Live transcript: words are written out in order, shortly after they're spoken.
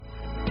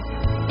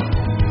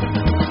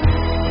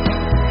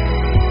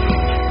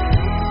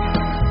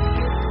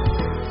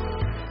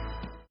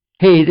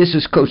Hey, this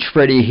is Coach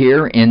Freddie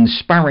here,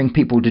 inspiring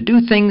people to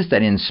do things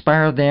that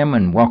inspire them,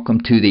 and welcome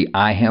to the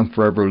iHemp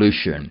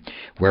Revolution,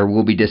 where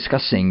we'll be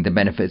discussing the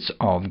benefits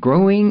of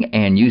growing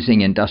and using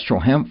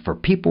industrial hemp for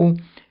people,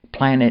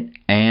 planet,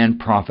 and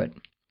profit.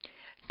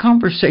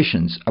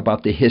 Conversations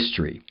about the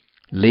history,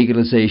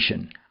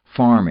 legalization,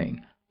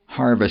 farming,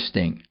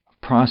 harvesting,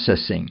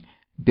 processing,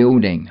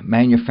 building,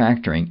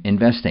 manufacturing,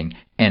 investing,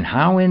 and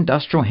how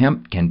industrial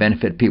hemp can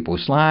benefit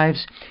people's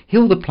lives,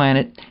 heal the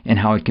planet, and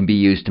how it can be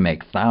used to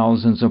make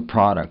thousands of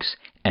products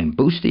and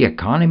boost the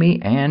economy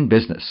and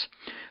business.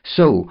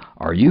 So,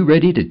 are you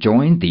ready to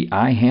join the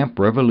iHemp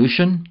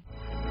revolution?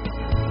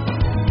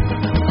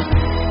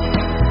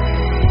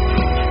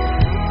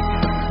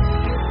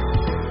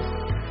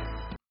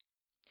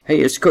 Hey,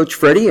 it's Coach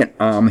Freddie, and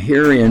I'm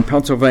here in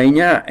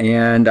Pennsylvania,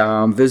 and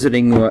I'm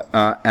visiting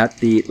at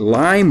the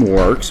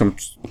LimeWorks. I'm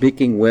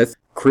speaking with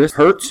Chris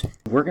Hertz.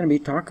 We're going to be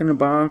talking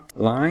about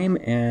lime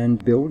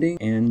and building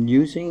and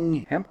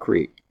using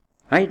Hempcrete.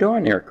 How you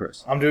doing there,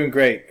 Chris? I'm doing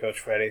great, Coach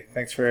Freddie.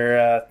 Thanks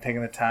for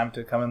taking the time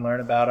to come and learn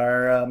about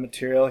our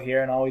material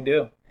here and all we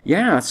do.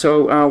 Yeah,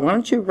 so why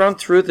don't you run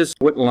through this,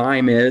 what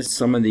lime is,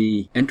 some of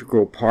the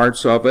integral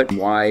parts of it, and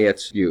why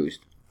it's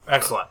used.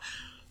 Excellent.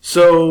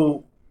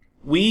 So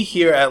we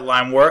here at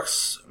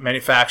LimeWorks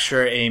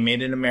manufacture a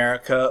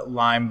made-in-America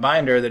lime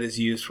binder that is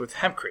used with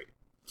Hempcrete.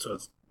 So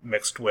it's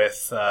mixed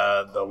with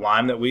the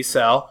lime that we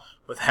sell,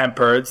 with hemp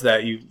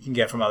that you can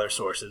get from other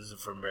sources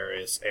from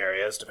various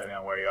areas, depending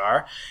on where you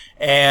are.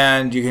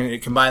 And you can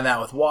combine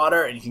that with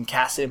water, and you can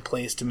cast it in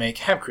place to make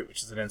Hempcrete,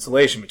 which is an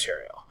insulation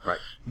material. Right.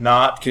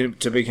 Not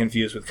to be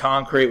confused with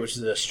concrete, which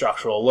is a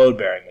structural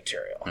load-bearing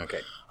material. Okay.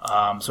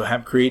 So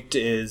Hempcrete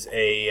is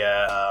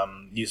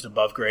used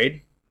above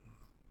grade.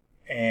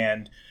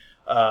 And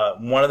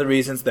one of the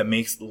reasons that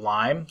makes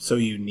lime so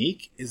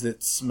unique is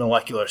its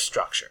molecular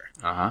structure.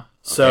 Uh-huh. Okay.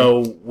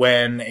 So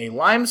when a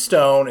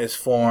limestone is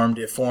formed,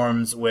 it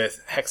forms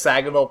with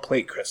hexagonal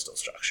plate crystal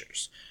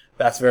structures.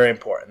 That's very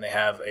important. They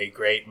have a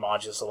great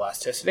modulus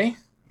elasticity,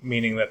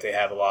 meaning that they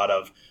have a lot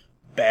of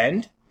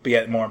bend, but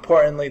yet more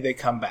importantly, they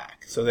come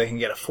back. So they can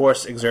get a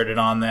force exerted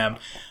on them,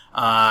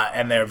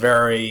 and they're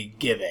very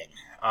giving,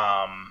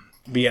 but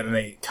yet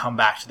they come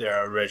back to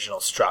their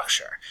original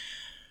structure.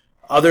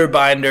 Other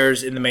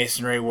binders in the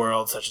masonry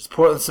world, such as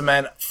Portland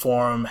cement,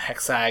 form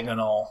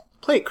hexagonal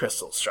plate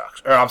crystal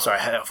structures,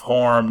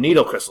 form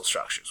needle crystal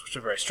structures, which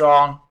are very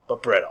strong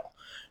but brittle,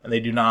 and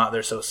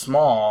they're so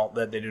small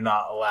that they do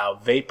not allow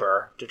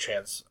vapor to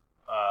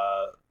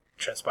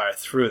transpire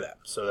through them.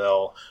 So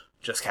they'll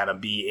just kind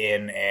of be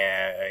in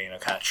and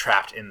kind of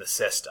trapped in the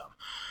system.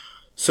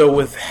 So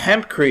with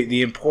Hempcrete,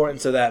 the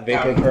importance of that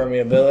vapor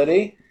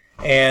permeability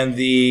and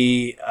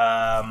the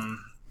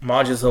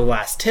modulus of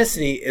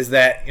elasticity is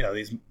that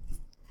these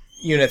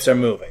units are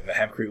moving. The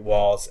Hempcrete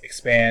walls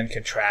expand,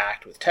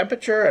 contract with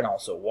temperature and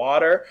also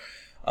water,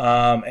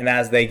 and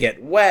as they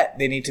get wet,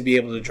 they need to be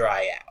able to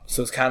dry out.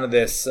 So it's kind of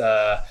this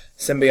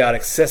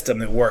symbiotic system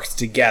that works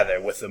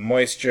together with the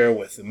moisture,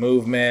 with the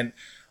movement,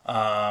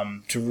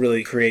 to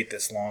really create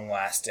this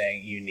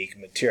long-lasting, unique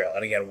material.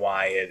 And again,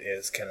 why it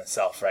is kind of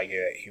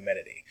self-regulate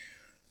humidity.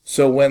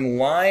 So when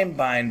lime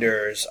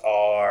binders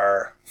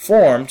are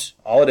formed,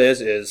 all it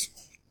is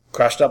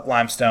crushed up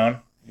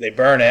limestone, they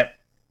burn it,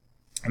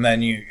 and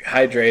then you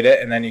hydrate it,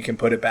 and then you can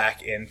put it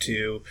back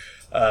into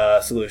a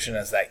solution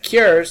as that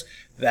cures.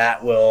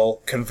 That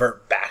will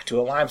convert back to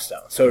a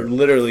limestone. So it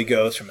literally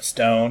goes from a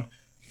stone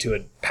to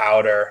a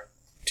powder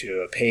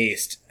to a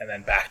paste, and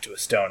then back to a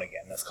stone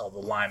again. That's called the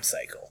lime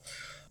cycle.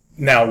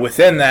 Now,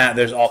 within that,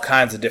 there's all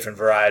kinds of different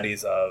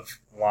varieties of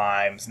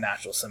limes,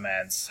 natural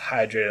cements,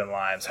 hydrated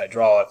limes,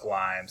 hydraulic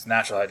limes,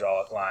 natural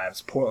hydraulic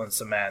limes, Portland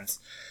cements,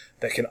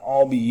 that can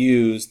all be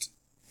used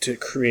to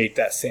create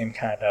that same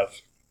kind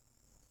of,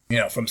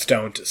 from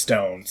stone to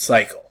stone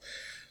cycle.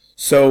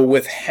 So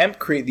with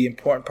Hempcrete, the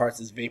important parts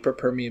is vapor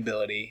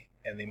permeability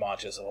and the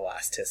modulus of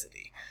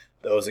elasticity.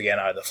 Those, again,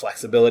 are the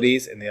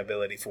flexibilities and the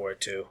ability for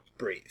it to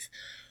breathe.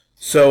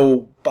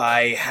 So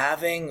by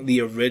having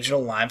the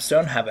original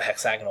limestone have a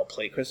hexagonal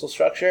plate crystal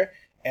structure,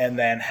 and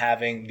then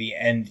having the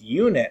end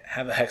unit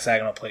have a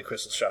hexagonal plate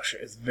crystal structure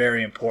is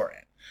very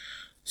important.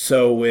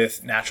 So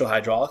with natural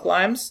hydraulic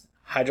limes,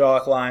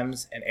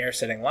 and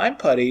air-setting lime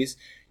putties,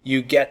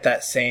 you get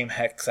that same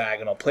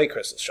hexagonal plate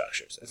crystal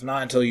structures. It's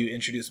not until you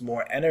introduce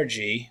more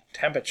energy,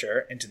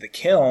 temperature, into the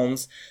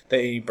kilns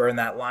that you burn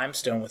that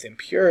limestone with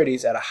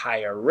impurities at a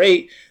higher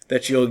rate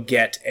that you'll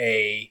get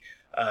a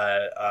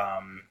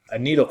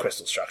needle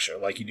crystal structure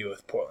like you do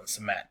with Portland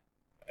cement.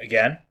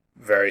 Again,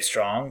 very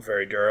strong,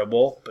 very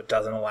durable, but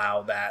doesn't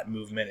allow that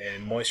movement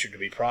and moisture to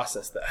be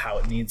processed how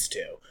it needs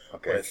to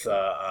with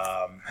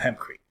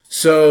Hempcrete.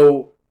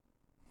 So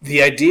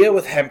the idea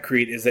with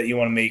Hempcrete is that you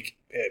want to make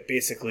it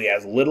basically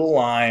as little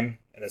lime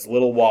and as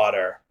little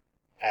water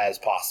as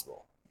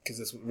possible, because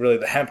it's really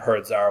the hemp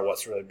herds are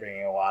what's really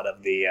bringing a lot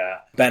of the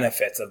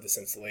benefits of this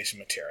insulation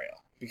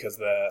material, because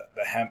the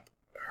hemp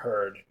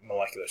herd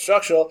molecular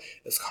structure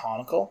is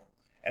conical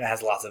and it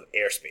has lots of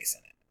airspace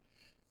in it.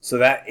 So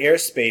that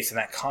airspace and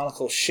that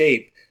conical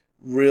shape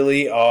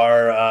really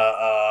are,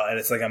 and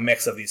it's like a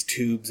mix of these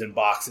tubes and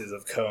boxes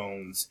of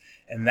cones,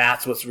 and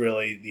that's what's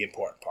really the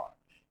important part.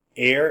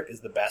 Air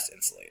is the best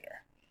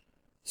insulator.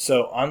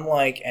 So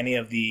unlike any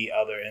of the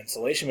other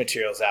insulation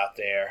materials out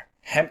there,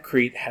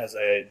 Hempcrete has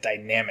a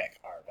dynamic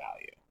R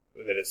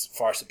value that is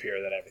far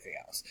superior than everything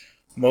else.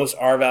 Most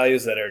R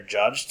values that are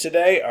judged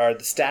today are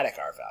the static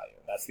R value.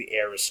 That's the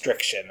air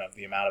restriction of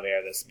the amount of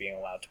air that's being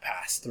allowed to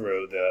pass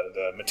through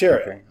the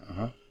material. Okay.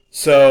 Uh-huh.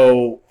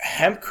 So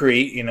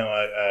Hempcrete,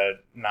 a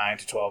 9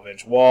 to 12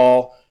 inch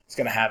wall, it's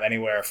going to have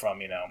anywhere from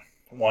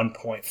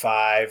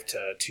 1.5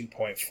 to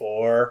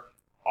 2.4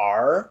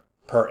 R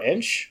per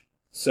inch.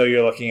 So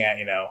you're looking at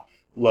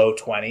low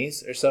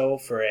 20s or so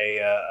for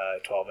a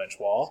 12 inch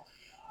wall,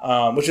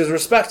 which is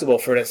respectable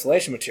for an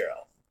insulation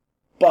material.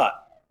 But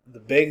the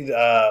big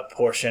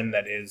portion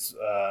that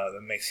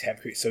makes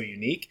Hempcrete so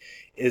unique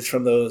is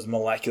from those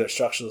molecular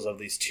structures of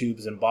these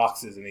tubes and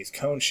boxes and these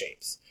cone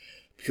shapes.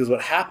 Because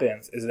what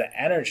happens is that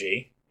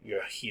energy,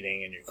 your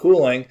heating and your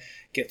cooling,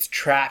 gets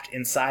trapped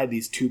inside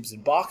these tubes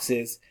and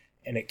boxes,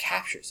 and it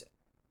captures it.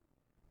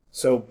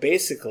 So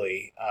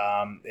basically,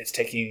 it's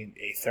taking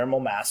a thermal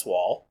mass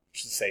wall,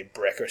 which is, say,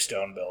 brick or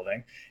stone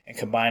building, and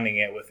combining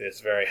it with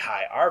this very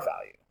high R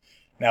value.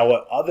 Now,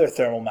 what other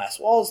thermal mass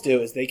walls do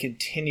is they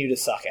continue to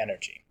suck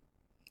energy.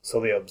 So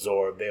they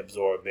absorb.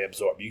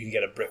 You can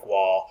get a brick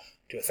wall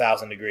to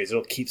 1,000 degrees.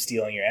 It'll keep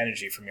stealing your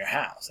energy from your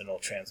house, and it'll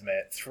transmit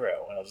it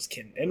through, and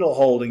it'll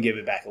hold and give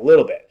it back a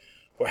little bit.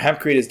 Where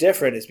Hempcrete is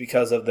different is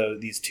because of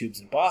these tubes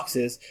and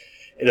boxes.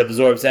 It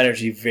absorbs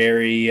energy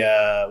very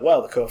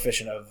well. The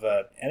coefficient of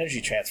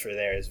energy transfer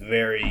there is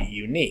very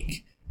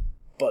unique.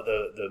 But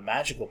the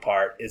magical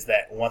part is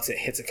that once it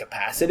hits a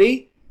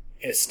capacity,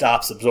 it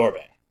stops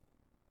absorbing.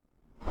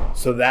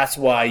 So that's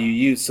why you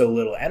use so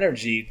little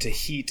energy to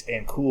heat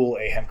and cool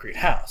a Hempcrete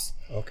house.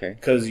 Okay.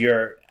 Because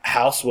your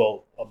house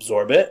will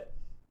absorb it,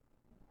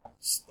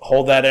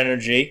 hold that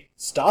energy,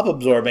 stop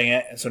absorbing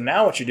it, and so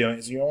now what you're doing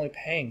is you're only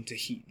paying to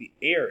heat the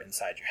air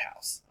inside your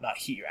house, not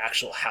heat your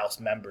actual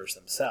house members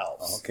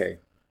themselves. Okay.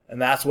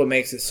 And that's what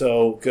makes it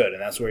so good,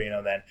 and that's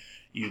where, then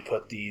you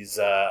put these,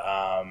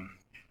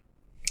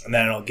 and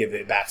then it'll give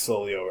it back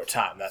slowly over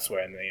time. That's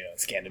where in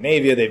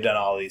Scandinavia they've done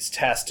all these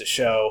tests to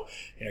show,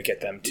 get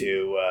them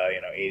to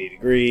 80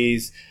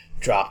 degrees,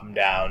 drop them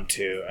down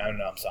to, I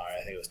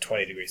think it was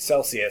 20 degrees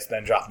Celsius,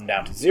 then drop them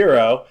down to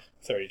 0,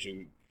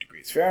 32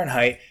 degrees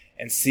Fahrenheit,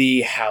 and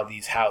see how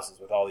these houses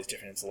with all these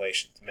different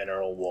insulations,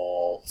 mineral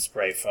wool,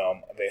 spray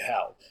foam, they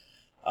held.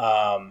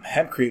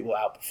 Hempcrete will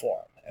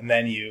outperform. And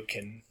then you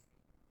can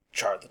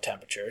chart the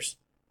temperatures,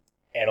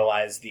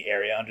 analyze the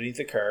area underneath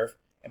the curve,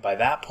 and by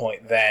that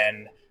point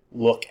then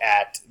look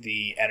at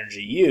the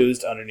energy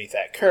used underneath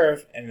that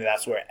curve, and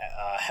that's where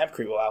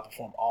Hempcrete will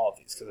outperform all of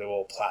these, because it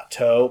will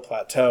plateau,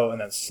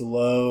 and then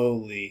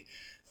slowly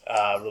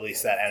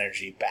release that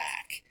energy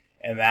back.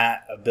 And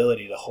that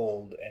ability to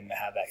hold and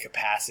have that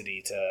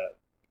capacity to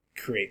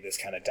create this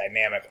kind of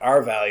dynamic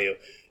R value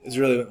is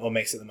really what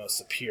makes it the most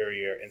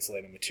superior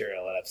insulating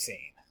material that I've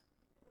seen.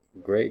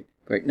 Great.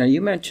 Now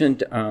you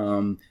mentioned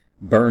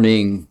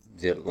burning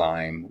the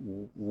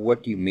lime.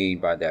 What do you mean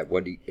by that?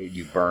 What do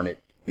you burn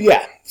it?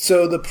 Yeah,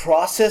 so the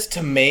process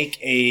to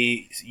make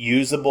a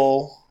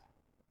usable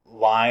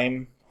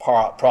lime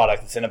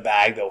product that's in a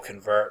bag that will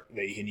convert,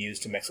 that you can use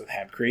to mix with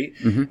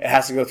Hempcrete, it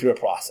has to go through a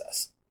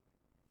process.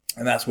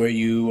 And that's where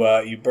you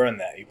burn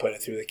that. You put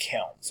it through the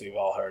kiln. So you've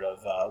all heard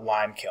of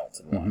lime kilns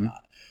and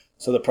whatnot.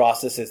 So the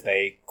process is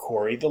they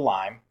quarry the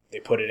lime, they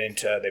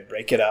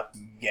break it up,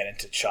 get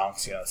into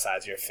chunks, the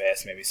size of your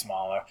fist, maybe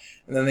smaller,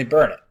 and then they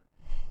burn it.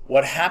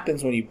 What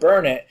happens when you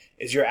burn it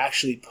is you're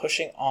actually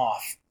pushing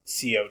off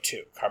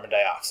CO2, carbon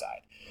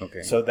dioxide.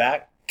 Okay. So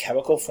that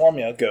chemical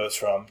formula goes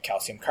from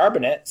calcium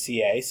carbonate,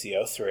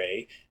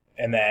 CaCO3,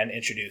 and then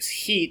introduce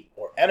heat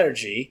or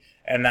energy,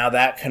 and now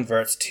that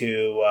converts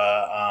to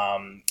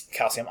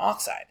calcium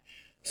oxide.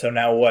 So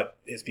now what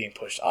is being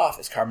pushed off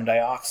is carbon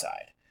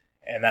dioxide,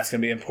 and that's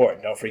going to be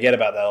important. Don't forget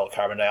about that little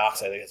carbon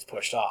dioxide that gets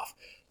pushed off.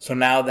 So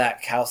now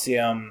that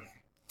calcium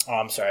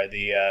oxide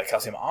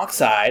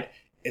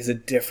is a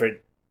different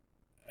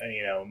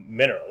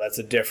mineral. That's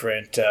a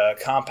different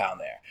compound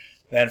there.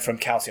 Then from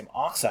calcium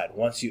oxide,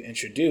 once you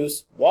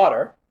introduce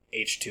water,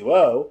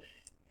 H2O,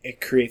 it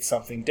creates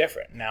something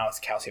different. Now it's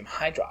calcium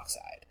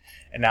hydroxide.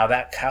 And now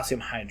that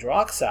calcium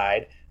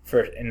hydroxide,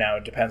 and now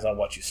it depends on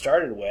what you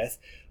started with,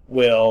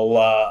 will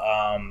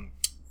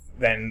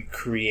then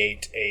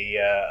create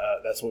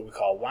that's what we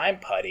call lime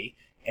putty,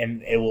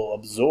 and it will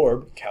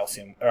absorb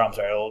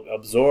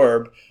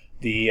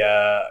the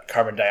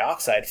carbon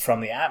dioxide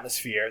from the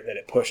atmosphere that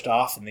it pushed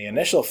off in the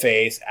initial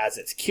phase. As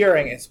it's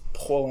curing, it's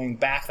pulling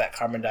back that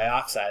carbon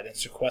dioxide and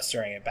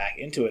sequestering it back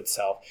into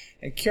itself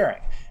and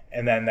curing.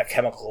 And then the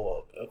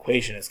chemical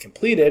equation is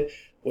completed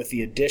with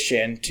the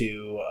addition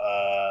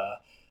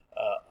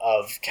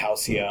of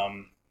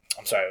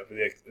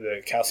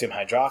the calcium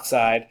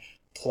hydroxide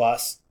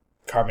plus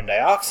carbon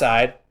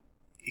dioxide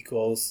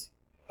equals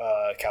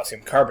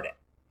calcium carbonate,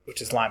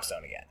 which is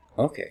limestone again.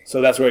 Okay.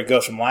 So that's where it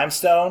goes from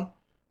limestone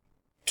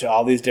to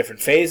all these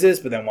different phases,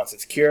 but then once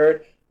it's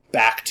cured,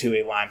 back to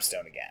a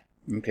limestone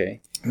again.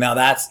 Okay. Now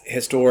that's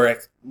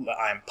historic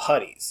lime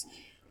putties,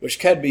 which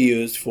could be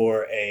used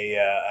for a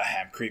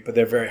hempcrete, but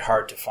they're very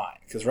hard to find.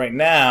 Because right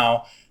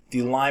now,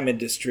 the lime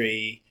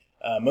industry,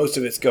 most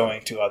of it's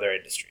going to other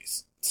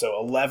industries. So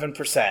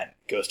 11%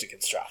 goes to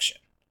construction.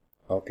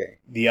 Okay.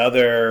 The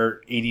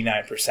other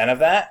 89% of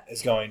that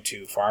is going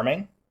to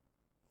farming,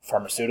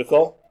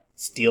 pharmaceutical,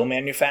 steel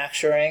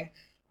manufacturing,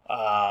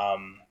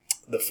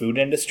 the food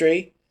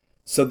industry.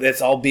 So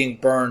that's all being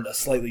burned a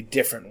slightly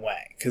different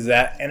way, because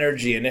that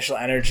energy, initial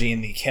energy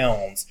in the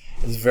kilns,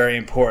 is very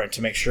important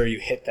to make sure you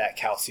hit that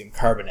calcium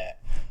carbonate,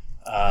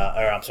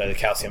 the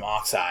calcium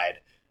oxide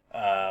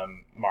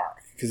mark.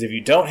 Because if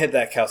you don't hit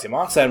that calcium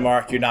oxide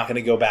mark, you're not going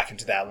to go back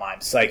into that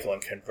lime cycle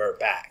and convert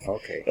back.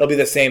 Okay. It'll be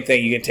the same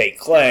thing. You can take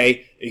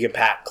clay, you can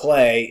pack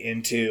clay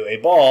into a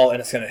ball, and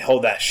it's going to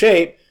hold that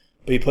shape,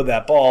 but you put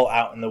that ball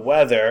out in the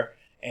weather,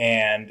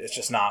 and it's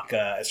just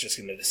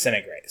gonna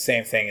disintegrate.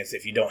 Same thing as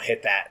if you don't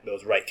hit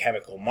those right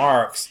chemical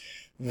marks,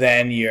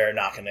 then you're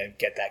not gonna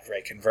get that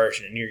great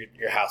conversion, and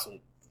your house will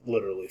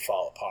literally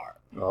fall apart.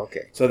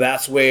 Okay. So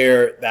that's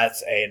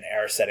an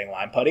air setting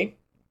lime putty.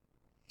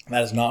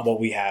 That is not what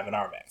we have in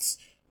our mix.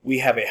 We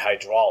have a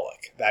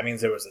hydraulic. That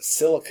means there was a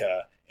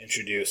silica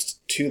introduced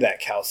to that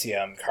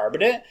calcium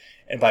carbonate,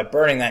 and by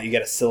burning that, you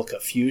get a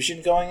silica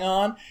fusion going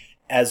on,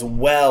 as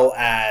well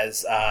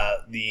as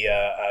the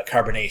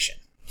carbonation.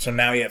 So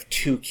now you have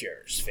two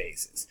cures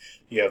phases.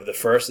 You have the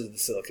first is the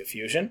silica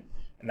fusion,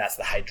 and that's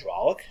the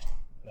hydraulic.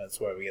 That's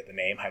where we get the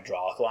name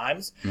hydraulic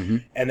limes. Mm-hmm.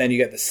 And then you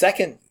get the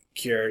second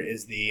cure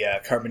is the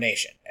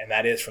carbonation, and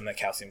that is from the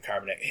calcium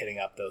carbonate hitting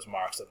up those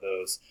marks of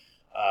those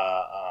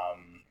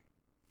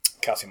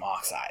calcium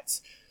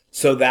oxides.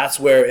 So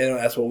that's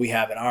what we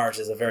have in ours,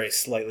 is a very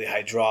slightly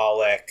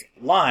hydraulic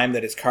lime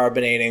that is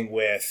carbonating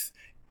with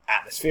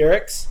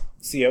atmospherics,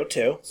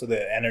 CO2, so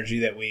the energy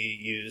that we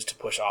use to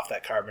push off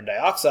that carbon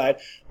dioxide,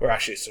 we're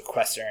actually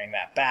sequestering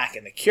that back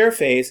in the cure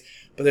phase,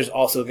 but there's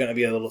also going to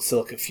be a little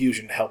silica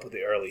fusion to help with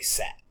the early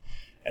set.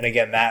 And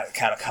again, that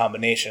kind of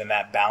combination and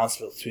that balance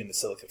between the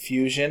silica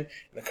fusion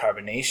and the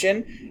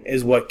carbonation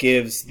is what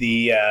gives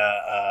the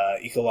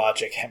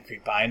ecologic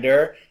hempcrete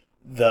binder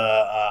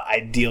the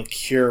ideal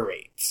cure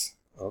rates.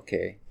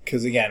 Okay.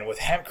 Because again, with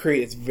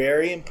hempcrete, it's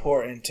very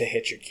important to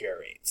hit your cure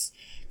rates.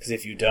 Because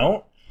if you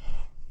don't,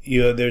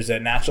 there's a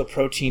natural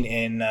protein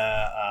in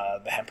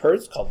the hemp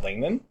hertz called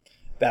lignin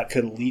that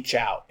could leach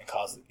out and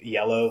cause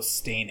yellow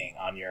staining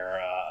on your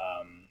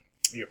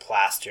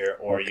plaster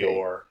or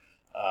your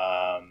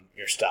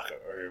stucco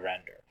or your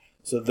render.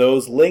 So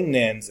those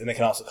lignins, and they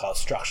can also cause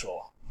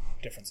structural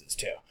differences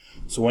too.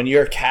 So when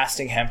you're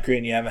casting hempcrete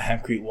and you have a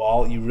hempcrete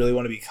wall, you really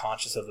want to be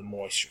conscious of the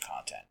moisture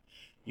content.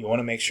 You want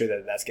to make sure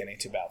that that's getting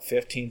to about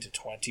 15 to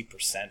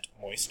 20%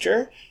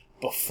 moisture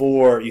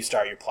before you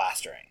start your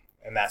plastering.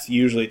 And that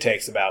usually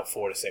takes about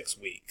 4 to 6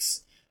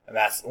 weeks. And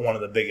that's one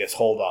of the biggest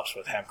holdups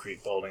with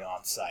hempcrete building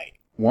on site.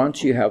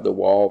 Once you have the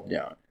wall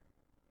done,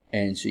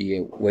 and so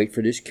you wait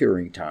for this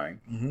curing time,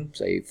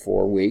 say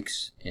 4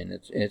 weeks, and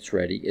it's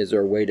ready, is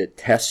there a way to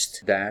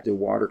test the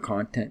water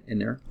content in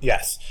there?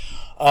 Yes.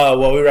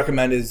 What we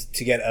recommend is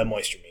to get a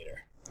moisture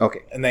meter.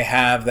 Okay. And they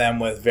have them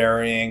with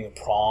varying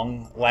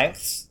prong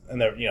lengths,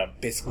 and they're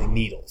basically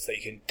needles that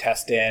you can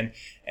test in,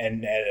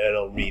 and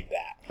it'll read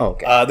that.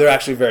 Okay. They're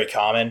actually very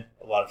common.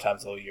 A lot of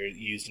times they're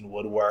used in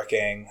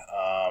woodworking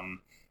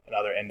and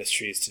other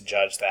industries to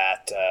judge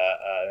that.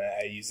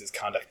 It uses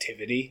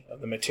conductivity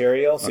of the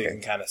material, so you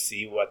can kind of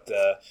see what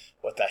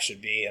that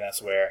should be, and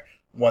that's where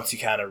once you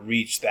kind of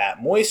reach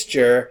that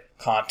moisture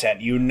content,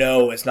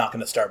 it's not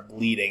going to start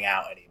bleeding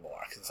out anymore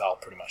because it's all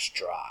pretty much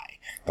dry.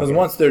 Because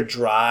once they're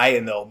dry,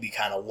 and they'll be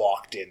kind of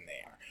locked in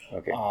there.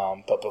 Okay.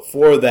 But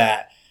before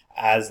that,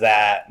 as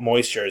that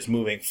moisture is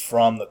moving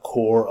from the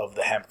core of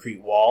the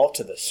hempcrete wall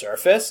to the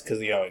surface, because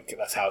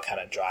that's how it kind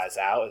of dries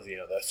out, is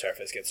the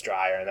surface gets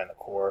drier and then the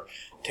core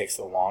takes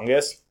the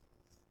longest.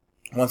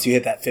 Once you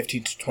hit that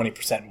 15 to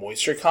 20%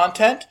 moisture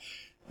content,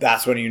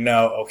 that's when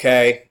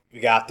okay, we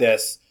got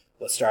this.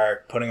 Let's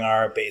start putting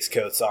our base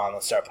coats on.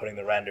 Let's start putting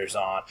the renders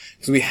on.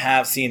 Because we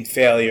have seen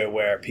failure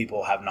where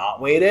people have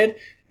not waited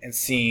and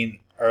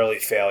seen early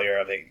failure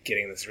of it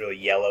getting this really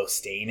yellow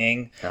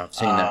staining. I've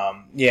seen that.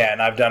 Yeah,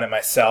 and I've done it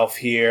myself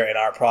here in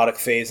our product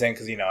phasing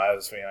because, I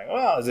was feeling like,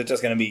 well, is it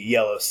just going to be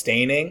yellow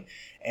staining?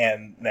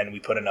 And then we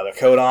put another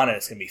coat on and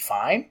it's going to be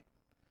fine.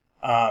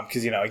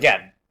 Because,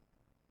 again,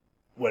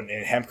 when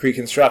in hempcrete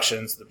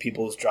constructions, the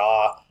people's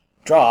jaw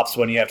drops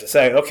when you have to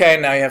say, okay,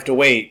 now you have to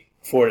wait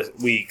 4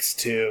 weeks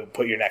to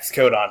put your next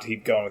coat on to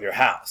keep going with your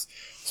house.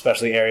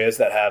 Especially areas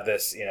that have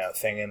this,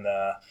 thing in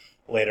the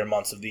later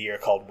months of the year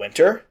called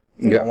winter.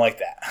 I don't like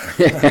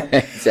that.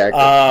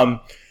 Exactly.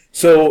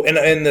 So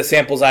in the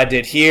samples I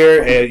did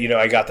here,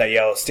 I got that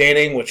yellow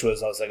staining, I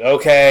was like,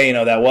 okay,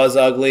 that was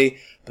ugly.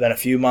 But then a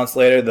few months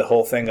later, the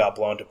whole thing got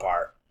blown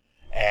apart.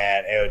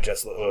 And it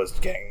was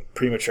getting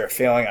premature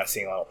filling. I was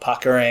seeing a little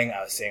puckering.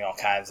 I was seeing all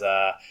kinds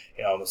of,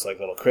 almost like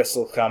little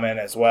crystals come in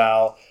as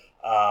well.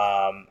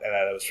 and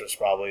that it was just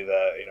probably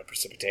the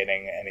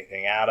precipitating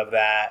anything out of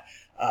that,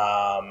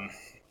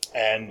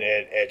 and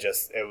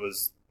it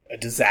was a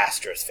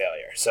disastrous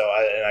failure. So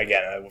and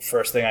again, the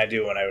first thing I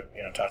do when I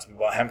talk to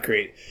people about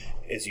hempcrete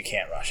is you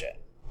can't rush it.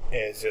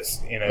 It's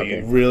just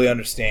you really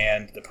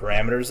understand the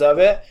parameters of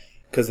it,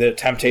 because the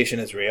temptation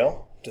is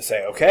real to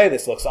say, okay,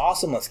 this looks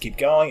awesome, let's keep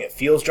going. It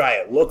feels dry,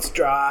 it looks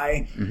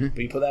dry, but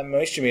you put that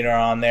moisture meter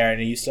on there,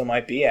 and you still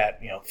might be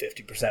at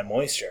 50%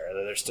 moisture.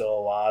 There's still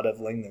a lot of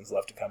lignins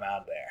left to come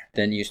out of there.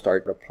 Then you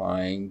start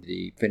applying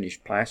the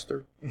finished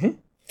plaster. Mm-hmm.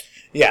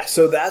 Yeah,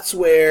 so that's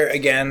where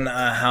again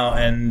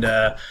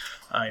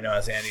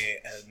as Andy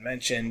has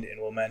mentioned and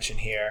will mention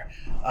here,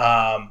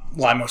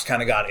 LimeWorks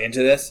kind of got into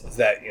this. Is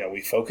that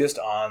we focused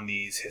on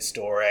these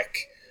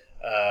historic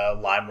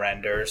lime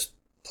renders,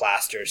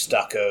 plasters,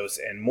 stuccos,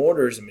 and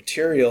mortars and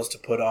materials to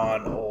put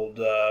on old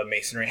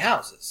masonry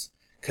houses.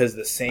 Because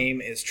the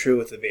same is true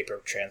with the vapor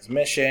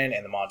transmission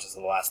and the modulus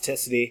of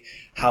elasticity.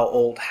 How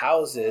old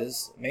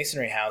houses,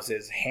 masonry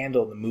houses,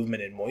 handle the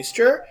movement in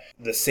moisture,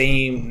 the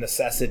same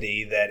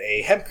necessity that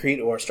a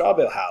hempcrete or a straw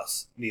bale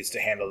house needs to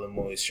handle the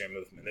moisture and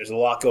movement. There's a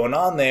lot going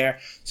on there,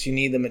 so you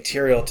need the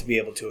material to be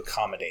able to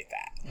accommodate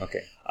that.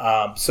 Okay.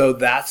 So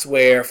that's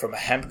where, from a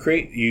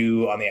hempcrete,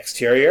 on the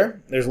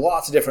exterior, there's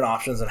lots of different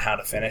options on how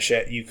to finish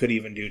it. You could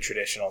even do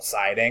traditional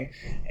siding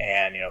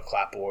and,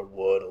 clapboard,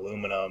 wood,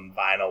 aluminum,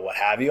 vinyl, what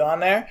have you on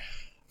there.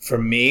 For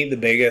me, the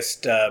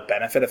biggest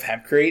benefit of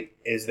hempcrete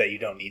is that you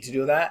don't need to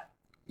do that.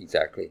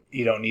 Exactly.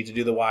 You don't need to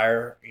do the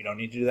wire. You don't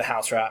need to do the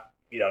house wrap.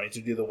 You don't need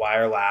to do the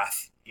wire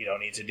lath. You don't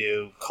need to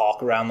do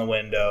caulk around the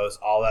windows.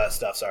 All that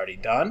stuff's already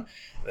done.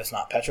 It's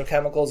not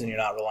petrochemicals, and you're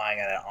not relying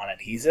on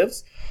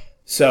adhesives.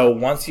 So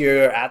once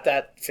you're at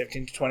that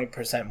 15 to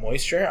 20%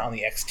 moisture on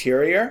the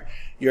exterior,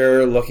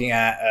 you're looking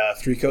at a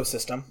 3-coat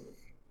system.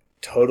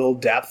 Total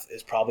depth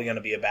is probably going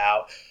to be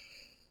about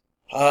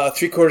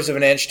 3/4 of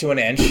an inch to an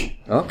inch.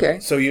 Okay.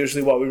 So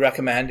usually what we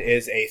recommend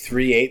is a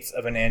 3/8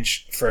 of an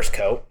inch first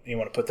coat. You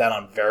want to put that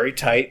on very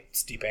tight,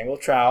 steep angle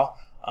trowel,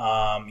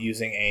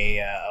 using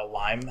a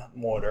lime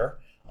mortar,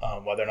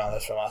 whether or not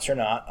that's from us or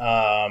not,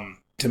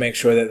 to make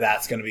sure that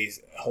that's going to be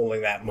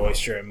holding that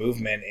moisture and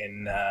movement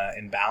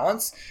in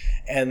balance.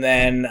 And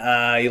then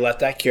you let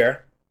that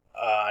cure.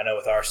 I know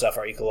with our stuff,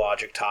 our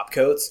Ecologic top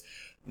coats,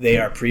 they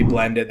are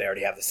pre-blended. They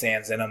already have the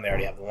sands in them. They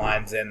already have the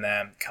limes in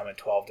them. Come in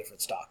 12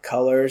 different stock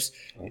colors.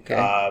 Okay.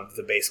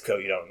 The base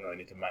coat, you don't really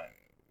need to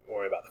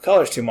worry about the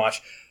colors too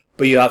much,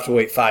 but you have to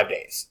wait 5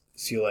 days.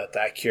 So you let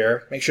that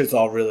cure. Make sure it's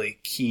all really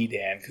keyed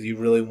in, because you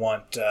really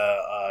want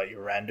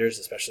your renders,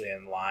 especially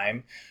in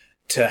lime,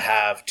 to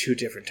have 2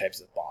 different types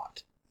of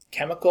bond: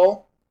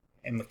 chemical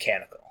and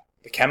mechanical.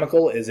 The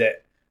chemical is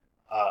it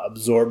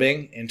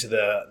absorbing into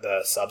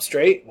the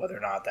substrate, whether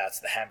or not that's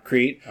the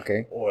hempcrete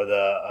or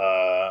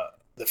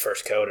the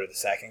first coat or the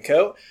second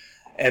coat.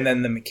 And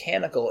then the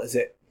mechanical is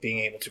it being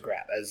able to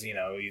grab. As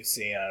you've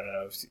seen, I don't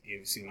know if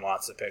you've seen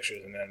lots of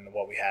pictures, and then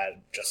what we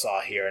just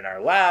saw here in our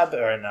lab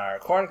or in our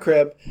corn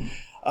crib.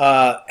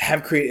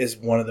 Hempcrete is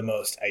one of the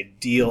most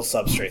ideal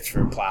substrates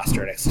for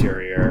plaster and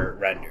exterior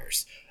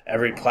renders.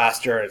 Every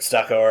plaster and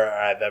stucco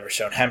I've ever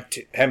shown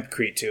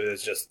hempcrete to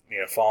has just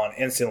fallen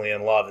instantly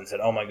in love and said,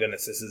 "Oh my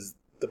goodness, this is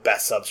the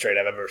best substrate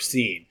I've ever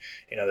seen."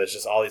 There's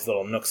just all these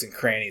little nooks and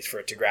crannies for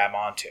it to grab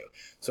onto.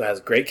 So it has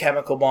great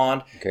chemical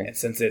bond, and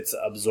since it's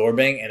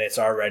absorbing and it's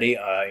already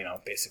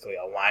basically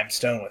a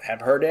limestone with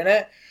hemp hurt in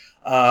it,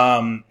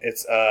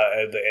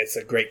 it's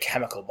a great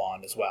chemical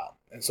bond as well.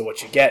 And so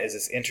what you get is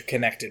this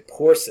interconnected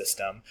pore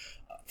system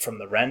from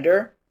the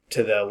render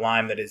to the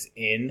lime that is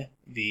in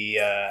the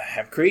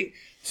hempcrete.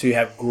 So you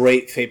have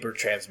great vapor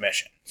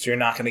transmission. So you're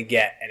not going to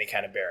get any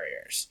kind of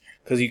barriers.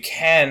 Because you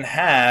can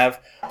have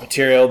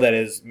material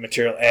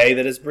A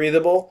that is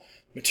breathable,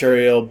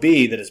 material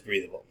B that is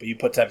breathable. But you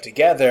put them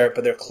together,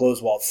 but they're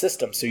closed-walled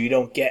systems, so you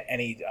don't get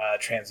any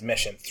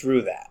transmission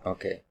through that.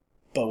 Okay.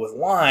 But with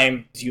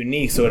lime, it's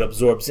unique, so it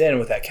absorbs in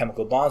with that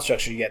chemical bond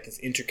structure. You get this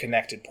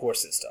interconnected pore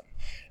system.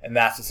 And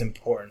that's what's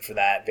important for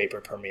that vapor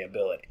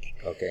permeability.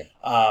 Okay.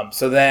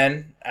 So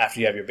then, after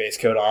you have your base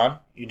coat on,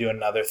 you do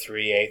another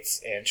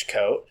 3/8 inch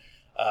coat.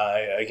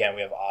 Again,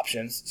 we have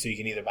options. So you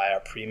can either buy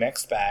our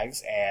pre-mixed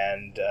bags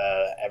and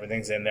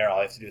everything's in there. All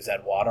you have to do is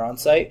add water on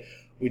site.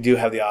 We do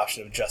have the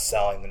option of just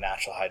selling the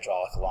natural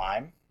hydraulic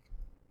lime.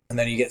 And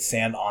then you get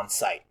sand on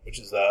site, which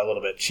is a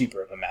little bit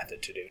cheaper of a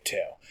method to do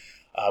too.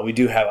 We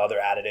do have other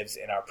additives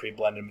in our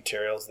pre-blended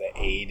materials that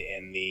aid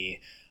in the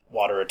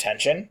water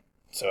retention.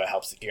 So it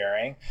helps the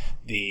curing,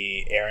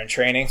 the air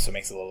entraining, so it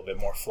makes it a little bit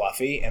more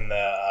fluffy, and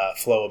the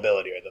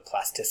flowability or the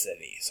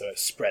plasticity, so it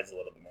spreads a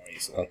little bit more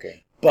easily.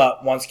 Okay.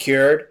 But once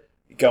cured,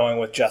 going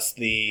with just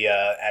the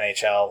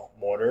NHL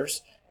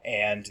mortars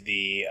and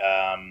the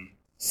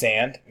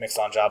sand mixed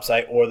on job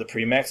site or the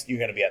pre-mix, you're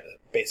going to be at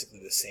basically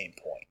the same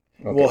point.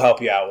 Okay. We'll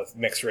help you out with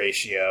mix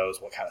ratios,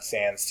 what kind of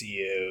sands to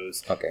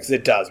use, because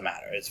it does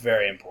matter. It's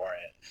very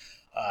important.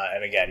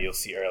 And again, you'll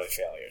see early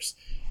failures.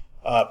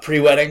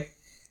 Pre-wetting.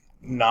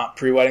 Not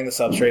pre-wetting the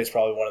substrate is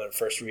probably one of the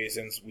first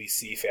reasons we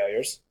see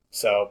failures.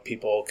 So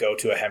people go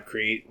to a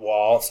Hempcrete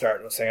wall,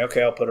 start saying,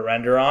 okay, I'll put a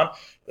render on.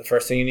 The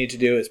first thing you need to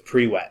do is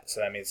pre-wet. So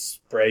that means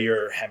spray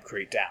your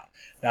Hempcrete down.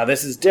 Now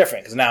this is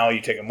different because now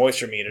you take a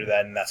moisture meter,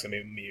 then that's going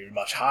to be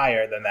much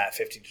higher than that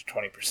 15 to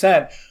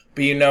 20%.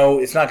 But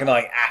it's not going to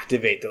like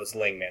activate those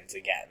lignins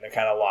again. They're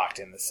kind of locked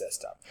in the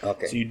system.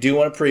 Okay. So you do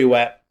want to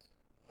pre-wet,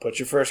 put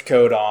your first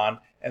coat on,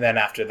 and then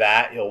after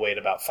that, you'll wait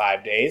about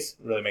 5 days.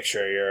 Really make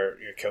sure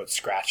your coat's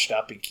scratched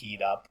up and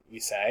keyed up, we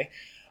say.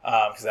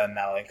 Because then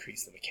that'll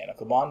increase the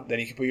mechanical bond. Then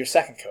you can put your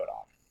second coat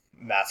on.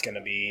 And that's going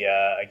to be,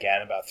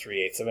 again, about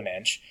 3/8 of an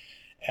inch.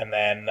 And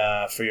then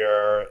for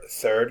your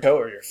third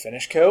coat or your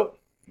finish coat,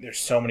 there's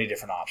so many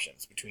different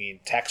options between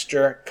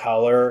texture,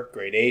 color,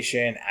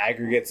 gradation,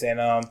 aggregates in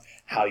them,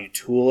 how you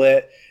tool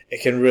it.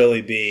 It can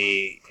really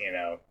be,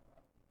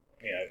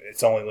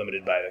 it's only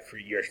limited by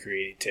your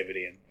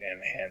creativity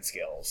and hand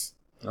skills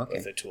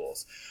with the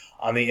tools.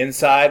 On the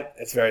inside,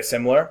 it's very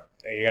similar.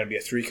 You're going to be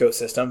a 3-coat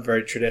system,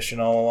 very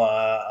traditional,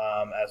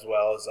 as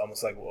well as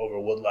almost like over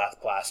wood lath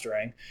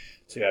plastering.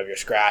 So you have your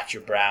scratch,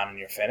 your brown, and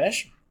your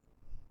finish.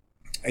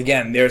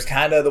 Again, there's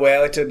kind of the way I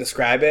like to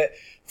describe it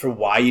for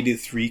why you do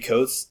 3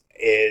 coats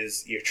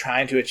is you're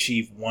trying to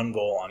achieve one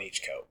goal on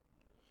each coat.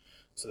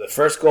 So the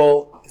first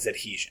goal is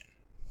adhesion.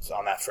 So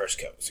on that first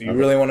coat. So you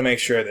really want to make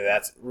sure that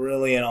that's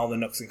really in all the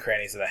nooks and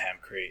crannies of the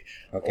Hempcrete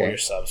or your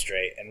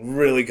substrate and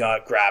really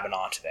grabbing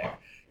onto there.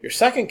 Your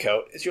second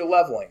coat is your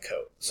leveling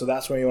coat. So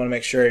that's where you want to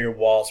make sure your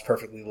wall's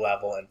perfectly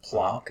level and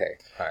plumb. Okay.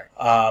 All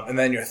right. And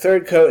then your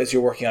third coat is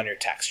you're working on your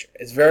texture.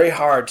 It's very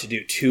hard to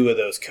do 2 of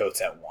those coats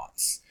at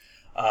once.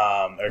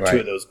 Or 2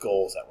 of those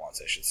goals at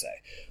once, I should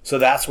say. So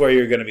that's where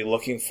you're going to be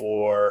looking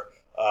for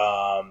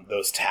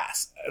those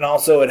tasks. And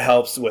also it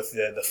helps with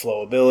the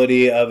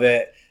flowability of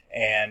it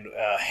and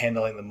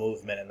handling the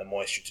movement and the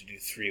moisture to do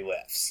 3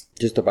 lifts.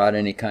 Just about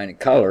any kind of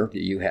color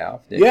that you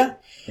have. Yeah.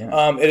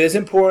 It is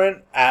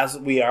important as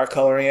we are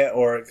coloring it,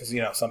 or because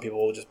some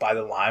people will just buy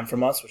the lime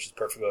from us, which is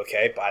perfectly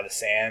okay. Buy the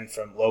sand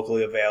from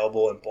locally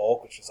available in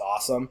bulk, which is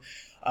awesome,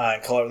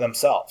 and color it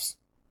themselves.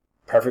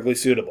 Perfectly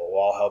suitable.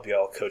 I'll help you.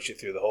 I'll coach you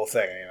through the whole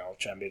thing. I'll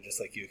try and be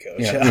just like you,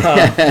 Coach.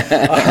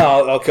 Yeah.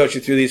 I'll coach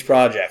you through these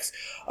projects.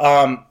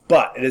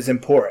 But it is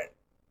important.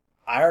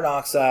 Iron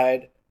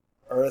oxide,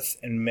 earth,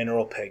 and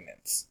mineral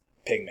pigments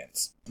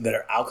that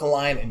are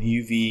alkaline and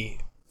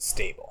UV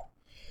stable.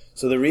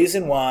 So the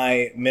reason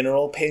why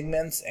mineral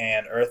pigments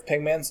and earth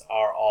pigments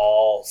are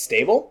all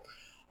stable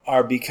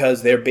are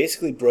because they're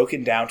basically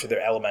broken down to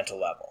their elemental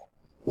level.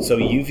 So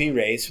UV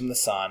rays from the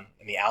sun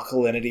and the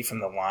alkalinity from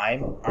the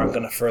lime aren't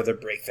going to further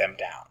break them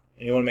down.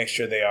 And you want to make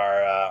sure they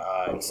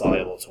are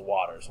insoluble to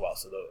water as well.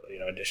 So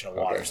the additional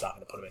water is not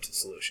going to put them into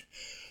solution.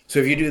 So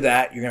if you do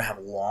that, you're going to have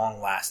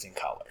long-lasting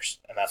colors.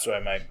 And that's why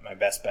my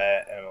best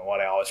bet and what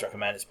I always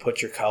recommend is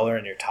put your color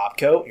in your top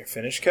coat, your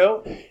finish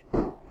coat.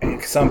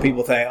 And some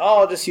people think,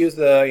 I'll just use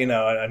a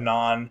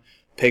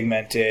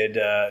non-pigmented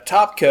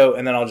top coat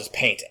and then I'll just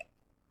paint it.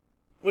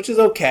 Which is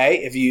okay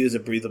if you use a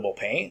breathable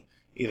paint,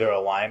 either a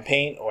lime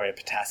paint or a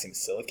potassium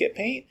silicate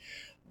paint.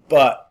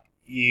 But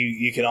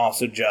you can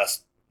also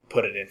just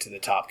put it into the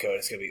top coat.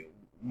 It's going to be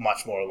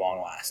much more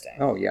long-lasting.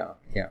 Oh, yeah.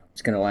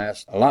 It's going to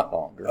last a lot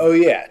longer. Oh,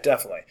 yeah,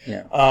 definitely.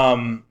 Yeah.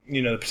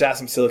 The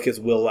potassium silicates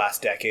will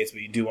last decades,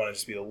 but you do want to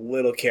just be a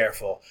little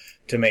careful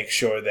to make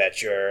sure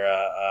that you're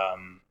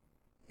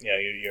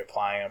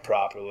applying them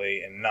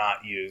properly and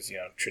not use,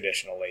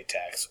 traditional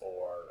latex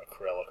or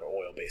acrylic or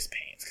oil-based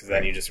paints, because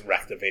then you just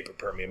wreck the vapor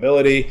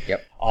permeability.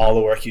 Yep. All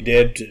the work you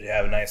did to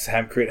have a nice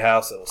Hempcrete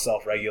house that will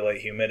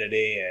self-regulate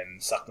humidity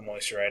and suck the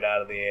moisture right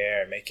out of the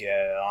air and make you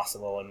an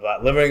awesome little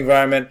living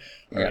environment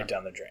right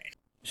down the drain.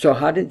 So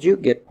how did you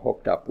get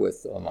hooked up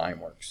with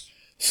LimeWorks?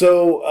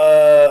 So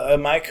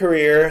my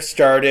career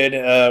started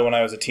when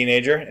I was a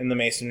teenager in the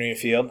masonry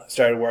field. I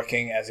started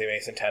working as a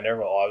mason tender.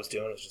 Well, all I was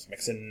doing was just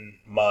mixing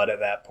mud at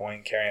that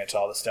point, carrying it to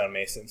all the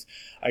stonemasons.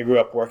 I grew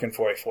up working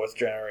for a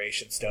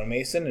 4th-generation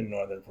stonemason in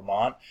northern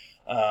Vermont.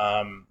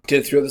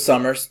 Did it through the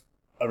summers.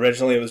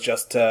 Originally, it was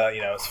just,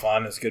 it was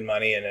fun. It was good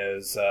money, and it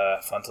was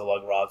fun to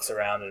lug rocks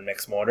around and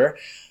mix mortar.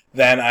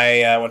 Then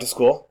I went to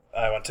school.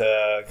 I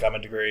got my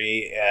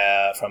degree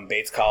from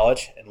Bates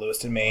College in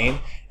Lewiston, Maine,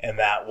 and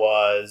that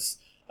was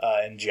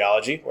in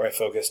geology, where I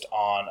focused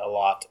on a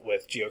lot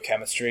with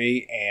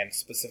geochemistry and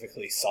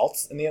specifically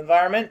salts in the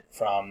environment,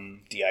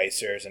 from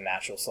de-icers and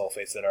natural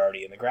sulfates that are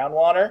already in the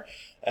groundwater,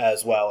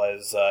 as well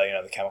as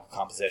the chemical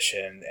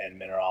composition and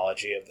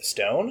mineralogy of the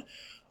stone.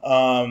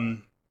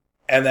 And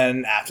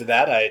then after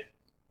that, I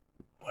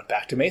went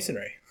back to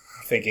masonry,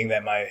 thinking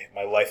that my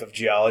life of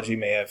geology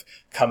may have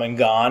come and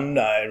gone.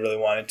 I really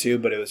wanted to,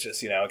 but it was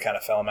just, it kind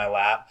of fell in my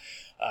lap.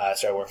 I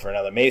started working for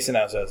another mason.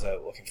 I was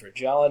looking for a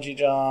geology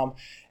job.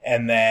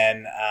 And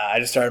then I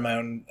just started my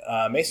own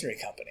masonry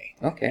company.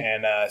 Okay.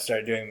 And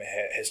started doing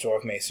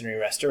historic masonry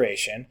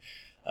restoration.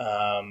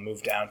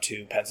 Moved down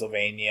to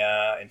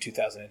Pennsylvania in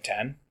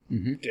 2010.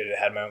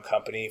 Mm-hmm. Had my own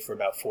company for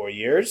about 4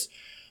 years.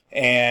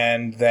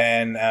 And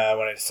then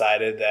when I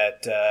decided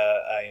that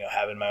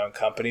having my own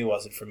company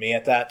wasn't for me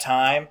at that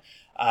time,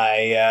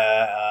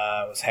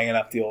 I was hanging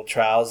up the old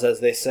trowels, as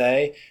they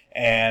say,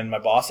 and my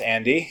boss,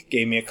 Andy,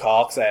 gave me a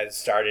call because I had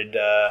started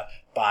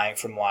buying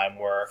from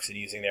LimeWorks and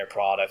using their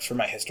products for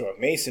my historic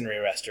masonry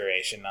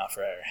restoration, not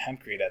for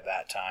Hempcrete at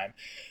that time.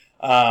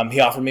 He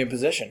offered me a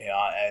position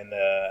in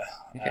the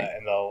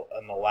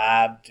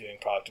lab doing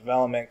product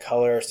development,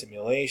 color,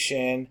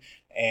 simulation,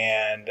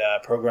 and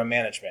program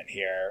management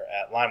here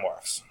at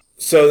LimeWorks.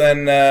 So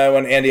then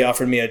when Andy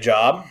offered me a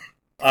job,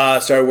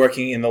 started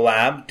working in the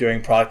lab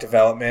doing product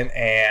development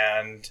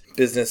and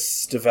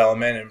business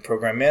development and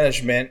program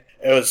management.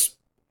 It was,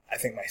 I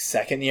think, my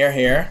second year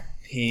here.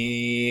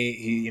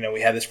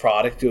 We had this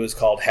product. It was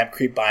called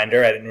Hempcrete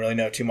binder. I didn't really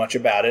know too much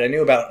about it. I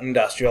knew about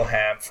industrial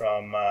hemp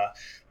from my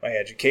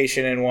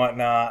education and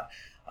whatnot,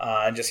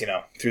 and just,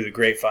 through the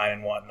grapevine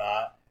and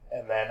whatnot.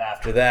 And then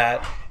after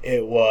that,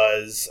 it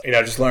was,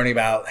 just learning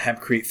about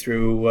Hempcrete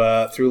through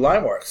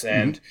LimeWorks.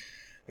 And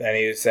then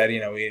he said,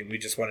 we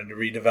just wanted to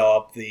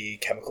redevelop the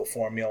chemical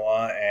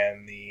formula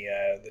and the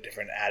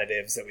different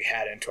additives that we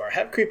had into our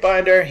Hempcrete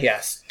binder. He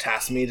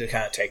tasked me to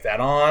kind of take that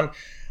on.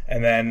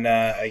 And then,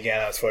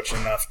 again, I was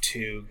fortunate enough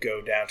to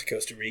go down to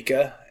Costa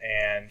Rica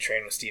and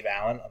train with Steve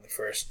Allen on the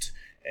first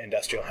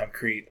industrial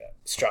Hempcrete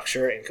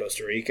structure in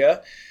Costa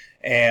Rica.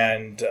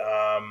 And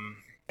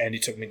he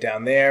took me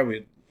down there.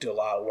 We did a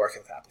lot of work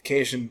with the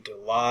application, did a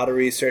lot of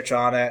research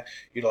on it,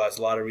 utilized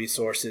a lot of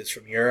resources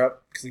from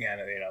Europe, because, again,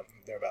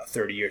 they're about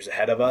 30 years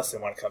ahead of us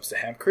and when it comes to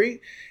Hempcrete.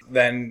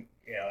 Then,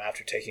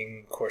 after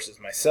taking courses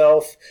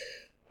myself,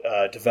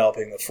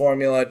 developing the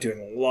formula,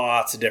 doing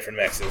lots of different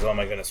mixes. Oh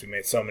my goodness, we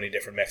made so many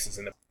different mixes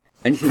in the.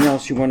 Anything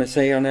else you want to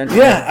say on that?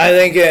 Yeah, I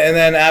think, and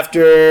then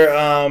after,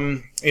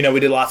 we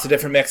did lots of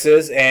different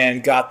mixes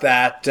and got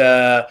that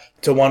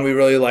to one we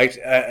really liked.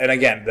 And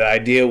again, the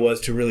idea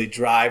was to really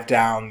drive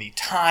down the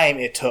time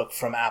it took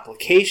from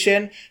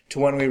application to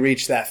when we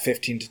reached that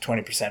 15 to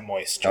 20%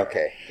 moisture.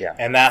 Okay, yeah.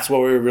 And that's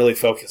what we were really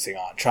focusing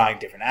on, trying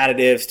different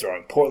additives,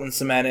 throwing Portland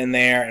cement in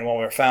there. And what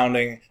we were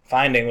finding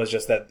was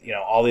just that,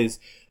 all these,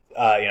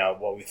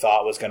 what we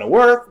thought was going to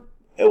work,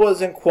 it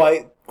wasn't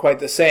quite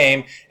the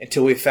same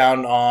until we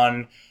found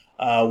on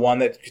one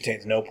that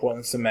contains no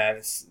Portland cement.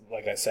 It's,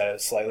 like I said, a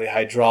slightly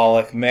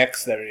hydraulic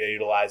mix that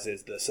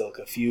utilizes the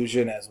silica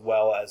fusion as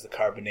well as the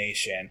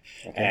carbonation.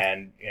 Okay.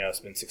 And, it's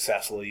been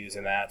successfully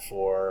using that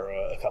for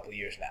a couple of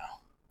years now.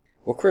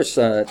 Well, Chris,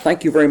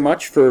 thank you very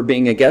much for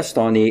being a guest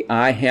on the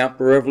iHemp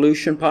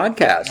Revolution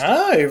podcast.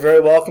 You're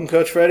very welcome,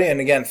 Coach Freddie. And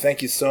again,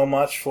 thank you so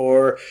much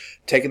for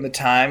taking the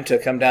time to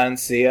come down and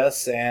see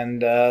us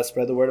and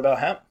spread the word about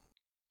hemp.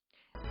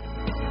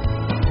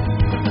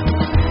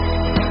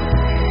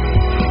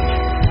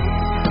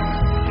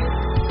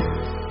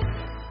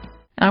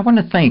 I want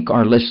to thank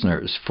our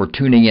listeners for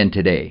tuning in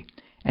today,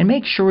 and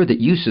make sure that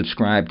you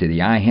subscribe to the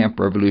iHemp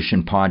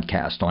Revolution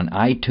podcast on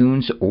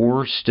iTunes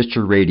or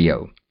Stitcher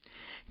Radio.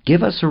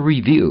 Give us a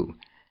review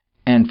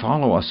and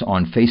follow us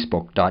on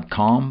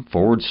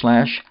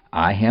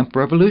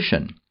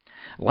Facebook.com/iHempRevolution.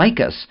 Like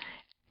us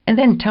and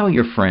then tell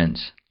your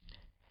friends.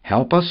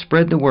 Help us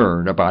spread the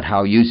word about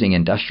how using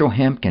industrial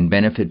hemp can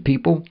benefit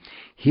people,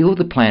 heal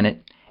the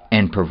planet,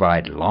 and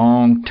provide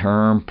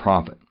long-term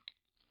profit.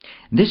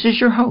 This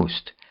is your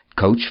host,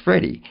 Coach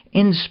Freddie,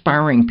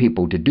 inspiring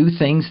people to do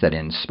things that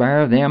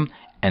inspire them,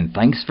 and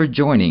thanks for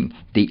joining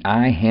the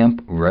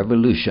iHemp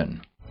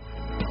Revolution.